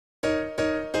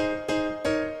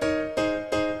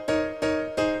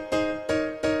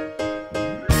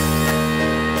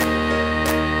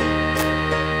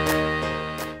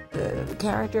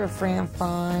character of Fran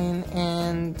Fine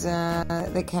and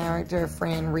the character of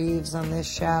Fran Reeves on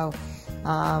this show,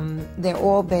 they're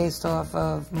all based off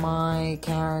of my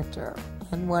character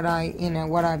and what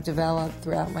I've developed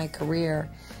throughout my career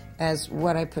as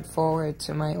what I put forward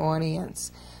to my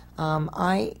audience. When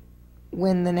I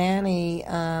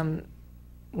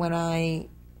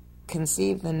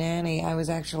conceived the Nanny, I was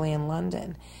actually in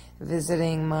London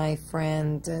visiting my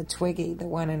friend Twiggy, the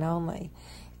one and only.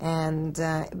 And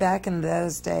back in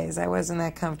those days, I wasn't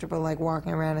that comfortable like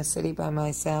walking around a city by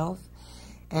myself.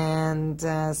 And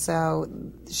so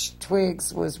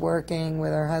Twigs was working with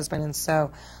her husband, and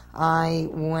so I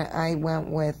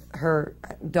went with her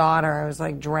daughter. I was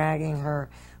like dragging her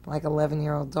like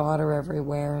 11-year-old daughter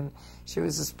everywhere, and she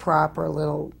was this proper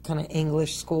little kind of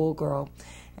English schoolgirl.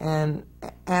 And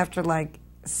after like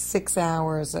 6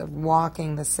 hours of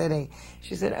walking the city,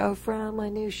 she said, "Oh, Fran, my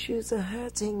new shoes are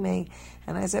hurting me."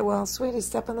 And I said, "Well, sweetie,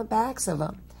 step on the backs of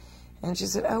them." And she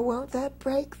said, "Oh, won't that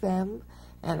break them?"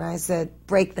 And I said,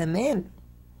 "Break them in."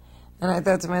 And I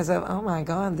thought to myself, oh my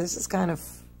God, this is kind of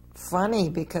funny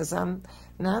because I'm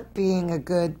not being a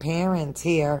good parent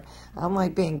here. I'm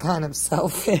like being kind of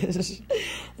selfish.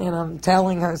 And I'm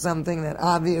telling her something that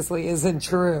obviously isn't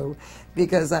true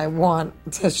because I want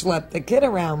to schlep the kid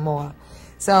around more.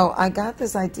 So I got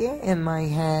this idea in my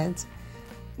head.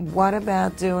 What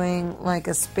about doing like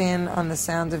a spin on The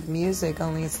Sound of Music,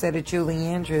 only instead of Julie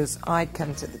Andrews, I'd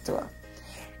come to the door.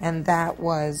 And that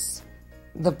was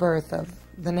the birth of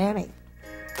the Nanny.